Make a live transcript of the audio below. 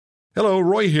Hello,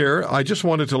 Roy here. I just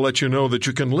wanted to let you know that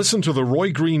you can listen to The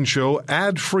Roy Green Show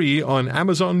ad-free on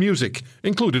Amazon Music,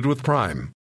 included with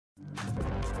Prime.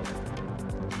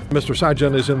 Mr.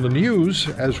 Sajjan is in the news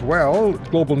as well.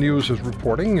 Global News is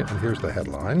reporting, and here's the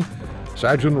headline.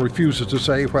 Sajjan refuses to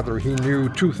say whether he knew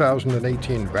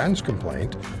 2018 Vance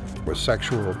complaint was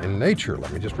sexual in nature.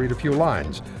 Let me just read a few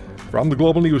lines. From the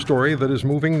Global News story that is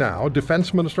moving now,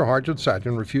 Defense Minister Harjit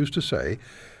Sajjan refused to say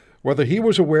whether he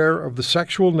was aware of the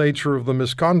sexual nature of the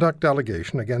misconduct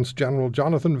allegation against General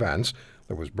Jonathan Vance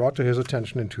that was brought to his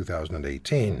attention in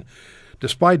 2018.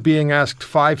 Despite being asked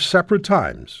 5 separate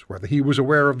times whether he was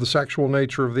aware of the sexual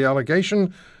nature of the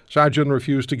allegation, Sajjan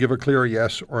refused to give a clear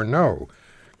yes or no.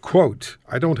 Quote,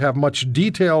 "I don't have much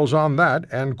details on that,"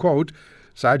 end quote,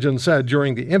 Sajjan said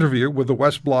during the interview with the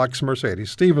West Block's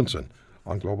Mercedes Stephenson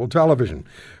on Global Television.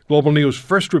 Global News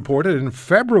first reported in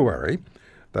February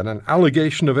that an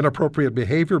allegation of inappropriate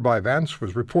behavior by Vance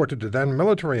was reported to then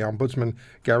Military Ombudsman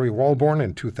Gary Walbourne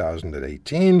in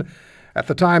 2018. At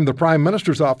the time, the Prime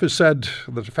Minister's office said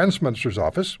the Defence Minister's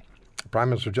office,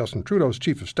 Prime Minister Justin Trudeau's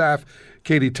Chief of Staff,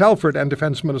 Katie Telford, and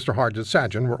Defence Minister Harjit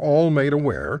Sajjan were all made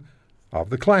aware of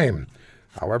the claim.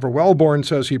 However, Walbourne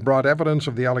says he brought evidence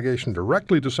of the allegation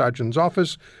directly to Sajjan's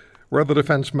office, where the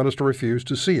Defence Minister refused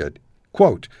to see it.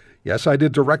 Quote, "Yes, I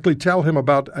did directly tell him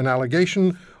about an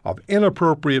allegation of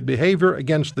inappropriate behavior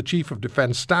against the Chief of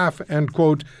Defence Staff," end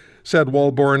quote, said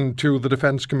Walbourne to the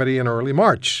Defence Committee in early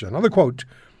March. Another quote,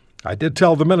 "I did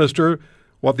tell the Minister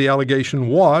what the allegation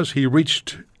was. I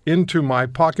reached into my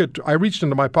pocket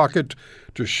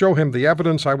to show him the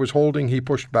evidence I was holding. He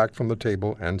pushed back from the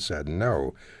table and said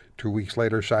no." 2 weeks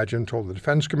later, Sajjan told the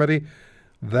Defence Committee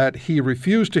that he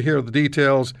refused to hear the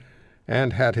details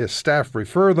and had his staff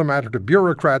refer the matter to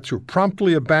bureaucrats who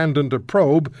promptly abandoned a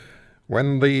probe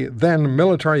when the then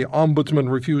military ombudsman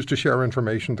refused to share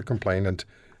information the complainant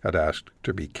had asked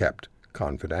to be kept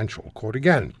confidential. Quote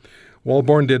again,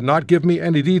 "Walbourne did not give me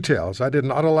any details. I did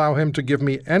not allow him to give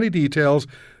me any details.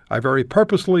 I very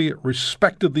purposely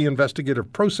respected the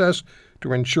investigative process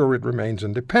to ensure it remains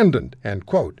independent," end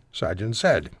quote, Sajjan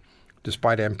said.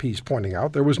 Despite MPs pointing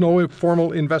out there was no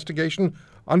formal investigation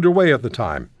underway at the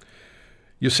time.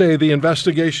 You say the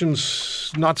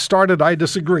investigation's not started. I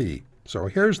disagree. So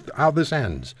here's how this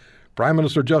ends. Prime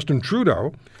Minister Justin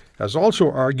Trudeau has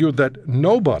also argued that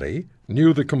nobody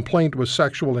knew the complaint was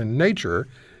sexual in nature.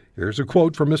 Here's a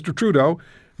quote from Mr. Trudeau.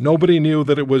 "Nobody knew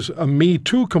that it was a Me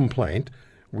Too complaint.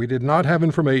 We did not have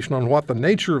information on what the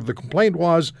nature of the complaint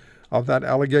was of that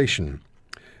allegation."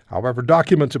 However,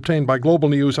 documents obtained by Global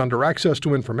News under access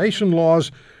to information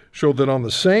laws showed that on the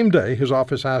same day his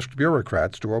office asked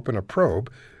bureaucrats to open a probe,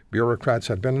 bureaucrats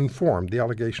had been informed the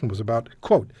allegation was about,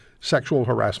 quote, "sexual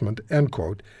harassment," end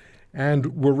quote, and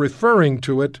were referring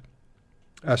to it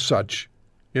as such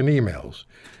in emails.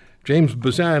 James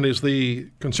Bezan is the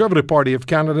Conservative Party of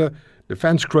Canada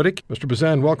defense critic. Mr.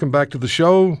 Bezan, welcome back to the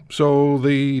show. So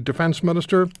the defense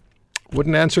minister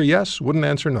wouldn't answer yes, wouldn't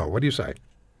answer no. What do you say?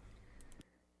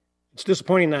 It's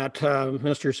disappointing that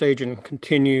Minister Sajjan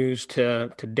continues to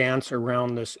dance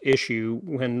around this issue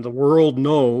when the world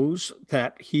knows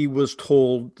that he was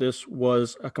told this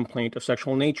was a complaint of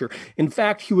sexual nature. In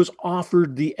fact, he was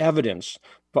offered the evidence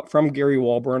from Gary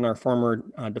Walbourne, our former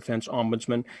defense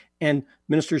ombudsman, and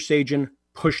Minister Sajjan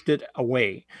pushed it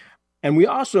away. And we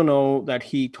also know that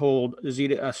he told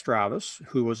Zita Estravis,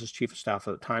 who was his chief of staff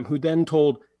at the time, who then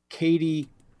told Katie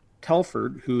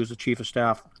Telford, who is the chief of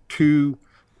staff to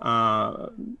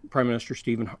Prime Minister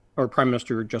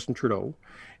Justin Trudeau.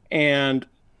 And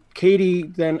Katie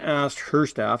then asked her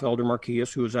staff, Elder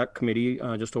Marquillas, who was at committee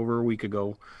just over a week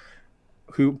ago,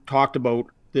 who talked about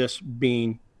this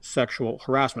being sexual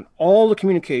harassment. All the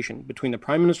communication between the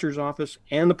Prime Minister's office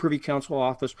and the Privy Council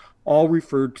office all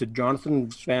referred to Jonathan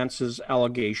Vance's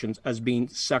allegations as being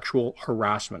sexual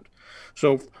harassment.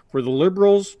 So for the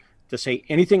Liberals to say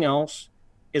anything else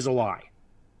is a lie.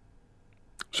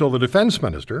 So the defense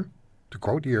minister, to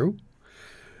quote you,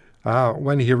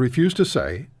 when he refused to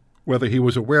say whether he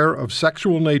was aware of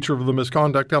sexual nature of the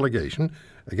misconduct allegation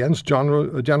against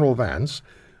General Vance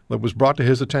that was brought to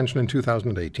his attention in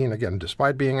 2018, again,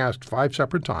 despite being asked 5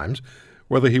 separate times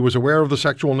whether he was aware of the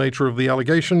sexual nature of the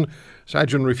allegation,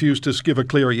 Sajjan refused to give a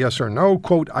clear yes or no.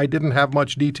 Quote, "I didn't have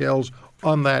much details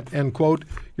on that," end quote.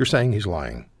 You're saying he's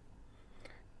lying.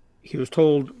 He was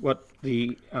told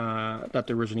that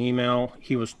there was an email.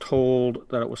 He was told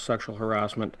that it was sexual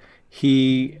harassment.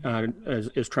 he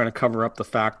is trying to cover up the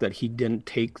fact that he didn't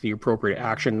take the appropriate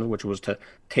action, which was to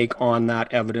take on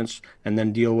that evidence and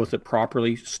then deal with it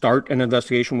properly, start an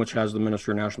investigation, which has the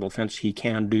Minister of National Defense he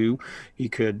can do. He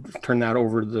could turn that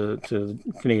over to the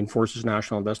Canadian Forces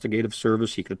National Investigative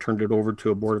Service. He could have turned it over to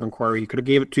a board of inquiry. He could have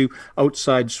gave it to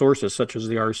outside sources such as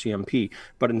the RCMP.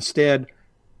 But instead,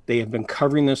 they have been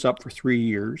covering this up for 3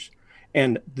 years.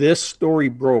 And this story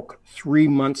broke 3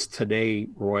 months today,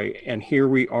 Roy, and here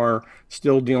we are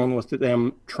still dealing with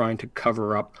them trying to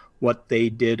cover up what they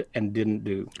did and didn't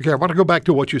do. Okay, I want to go back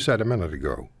to what you said a minute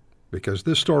ago, because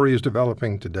this story is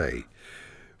developing today.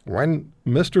 When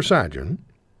Mr. Sajjan,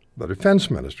 the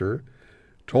defense minister,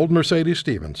 told Mercedes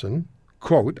Stephenson,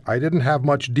 quote, "I didn't have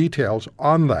much details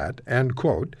on that," end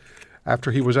quote,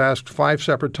 after he was asked 5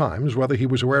 separate times whether he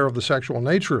was aware of the sexual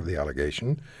nature of the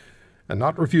allegation, and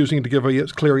not refusing to give a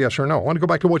clear yes or no. I want to go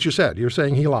back to what you said. You're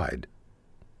saying he lied.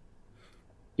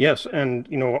 Yes, and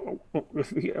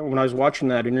when I was watching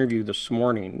that interview this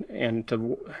morning, and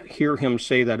to hear him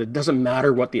say that it doesn't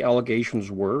matter what the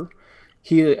allegations were,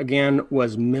 he again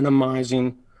was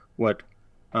minimizing what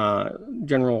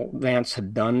General Vance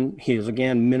had done. He is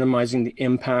again minimizing the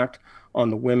impact on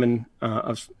the women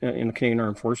in the Canadian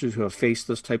Armed Forces who have faced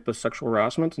this type of sexual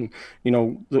harassment. And,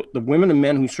 the women and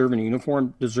men who serve in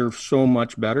uniform deserve so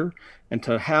much better. And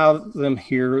to have them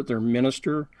hear their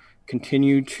minister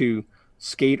continue to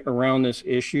skate around this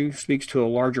issue speaks to a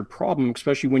larger problem,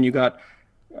 especially when you got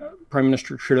Prime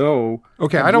Minister Trudeau.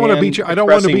 Okay, I don't want to beat you. I don't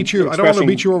want to beat you. I don't want to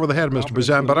beat you over the head, Mr.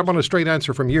 Bazan, but I want a straight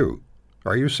answer from you.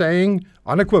 Are you saying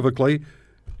unequivocally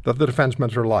that the defense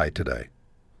minister lied today?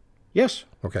 Yes.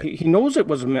 Okay. He knows it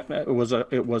was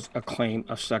a claim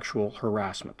of sexual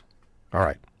harassment. All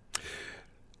right.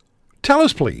 Tell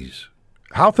us, please,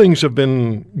 how things have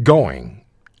been going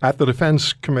at the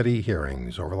Defense Committee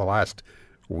hearings over the last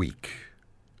week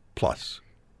plus.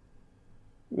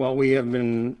 Well, we have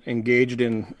been engaged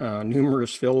in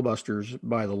numerous filibusters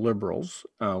by the Liberals.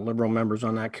 Liberal members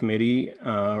on that committee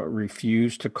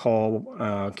refused to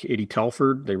call Katie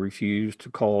Telford. They refused to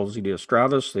call Zita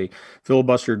Estrada. They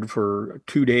filibustered for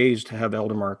 2 days to have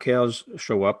Elder Marquez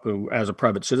show up, who, as a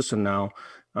private citizen now,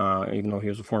 even though he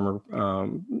was a former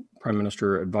Prime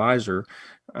Minister advisor,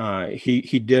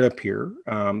 he did appear.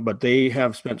 But they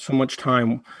have spent so much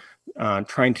time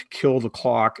trying to kill the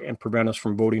clock and prevent us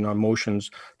from voting on motions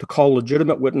to call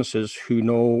legitimate witnesses who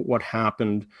know what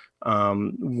happened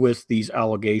with these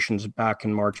allegations back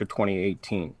in March of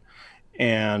 2018.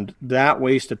 And that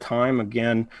waste of time,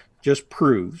 again, just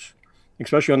proves,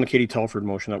 especially on the Katie Telford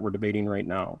motion that we're debating right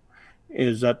now,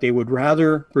 is that they would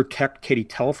rather protect Katie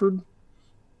Telford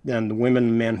than the women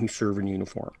and men who serve in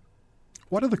uniform.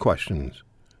 What are the questions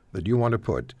that you want to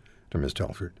put to Ms.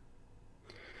 Telford?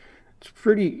 It's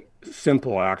pretty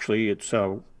simple, actually. It's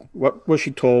what was she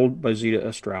told by Zita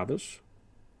Estradas?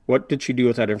 What did she do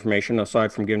with that information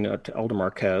aside from giving it to Elder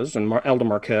Marquez? And Elder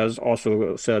Marquez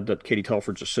also said that Katie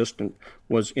Telford's assistant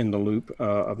was in the loop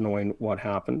of knowing what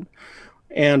happened.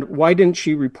 And why didn't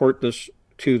she report this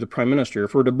to the Prime Minister?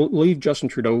 If we're to believe Justin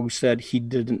Trudeau, who said he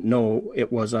didn't know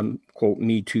it was a, quote,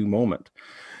 Me Too moment.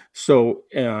 So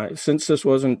since this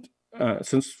wasn't,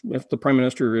 since if the Prime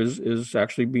Minister is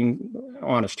actually being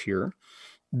honest here,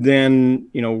 then,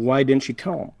 why didn't she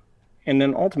tell them? And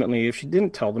then ultimately, if she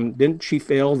didn't tell them, didn't she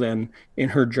fail then in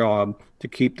her job to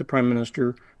keep the Prime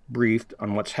Minister briefed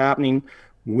on what's happening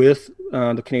with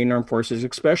the Canadian Armed Forces,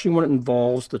 especially when it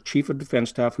involves the Chief of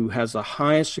Defence Staff, who has the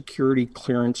highest security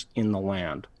clearance in the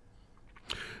land?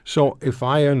 So if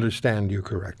I understand you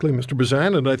correctly, Mr.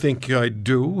 Bazan, and I think I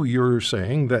do, you're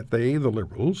saying that they, the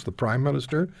Liberals, the Prime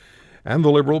Minister, and the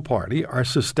Liberal Party are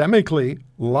systemically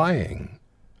lying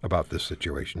about this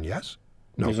situation, yes?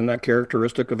 No. Isn't that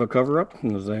characteristic of a cover-up?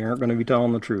 Because they aren't going to be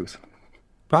telling the truth.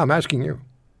 I'm asking you.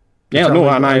 Yeah, no,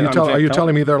 are you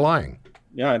telling me they're lying?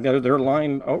 Yeah, they're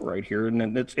lying outright here,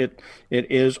 and it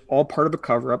is all part of a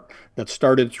cover-up that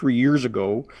started 3 years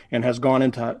ago and has gone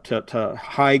into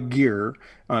high gear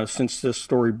since this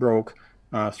story broke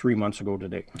 3 months ago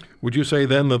today. Would you say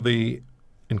then that the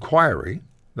inquiry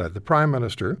that the Prime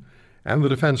Minister and the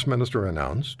Defense Minister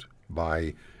announced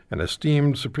by an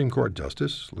esteemed Supreme Court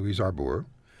Justice, Louise Arbour,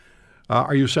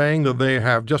 are you saying that they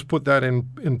have just put that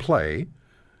in play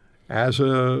as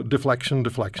a deflection?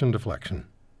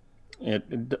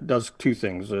 It does two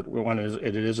things. One is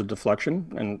it is a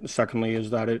deflection, and secondly is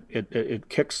that it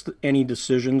kicks any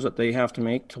decisions that they have to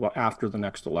make till after the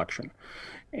next election.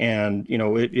 And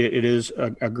it is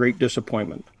a great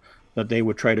disappointment that they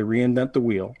would try to reinvent the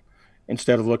wheel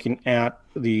instead of looking at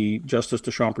the Justice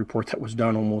Deschamps report that was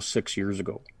done almost 6 years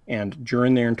ago. And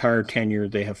during their entire tenure,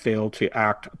 they have failed to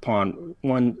act upon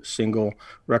one single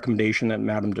recommendation that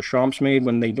Madame Deschamps made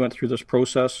when they went through this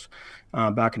process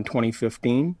back in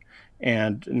 2015.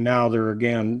 And now they're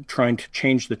again trying to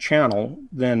change the channel,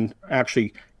 then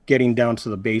actually getting down to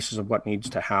the basis of what needs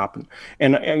to happen.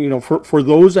 And for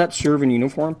those that serve in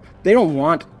uniform, they don't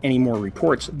want any more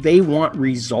reports. They want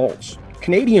results.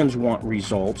 Canadians want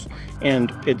results,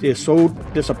 and it is so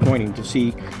disappointing to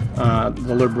see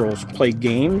the Liberals play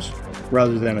games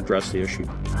rather than address the issue.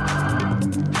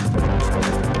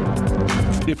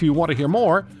 If you want to hear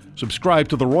more, subscribe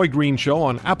to The Roy Green Show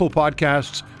on Apple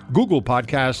Podcasts, Google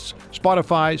Podcasts,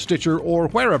 Spotify, Stitcher, or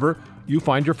wherever you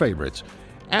find your favorites.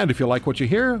 And if you like what you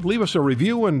hear, leave us a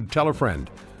review and tell a friend.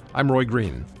 I'm Roy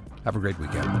Green. Have a great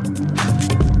weekend.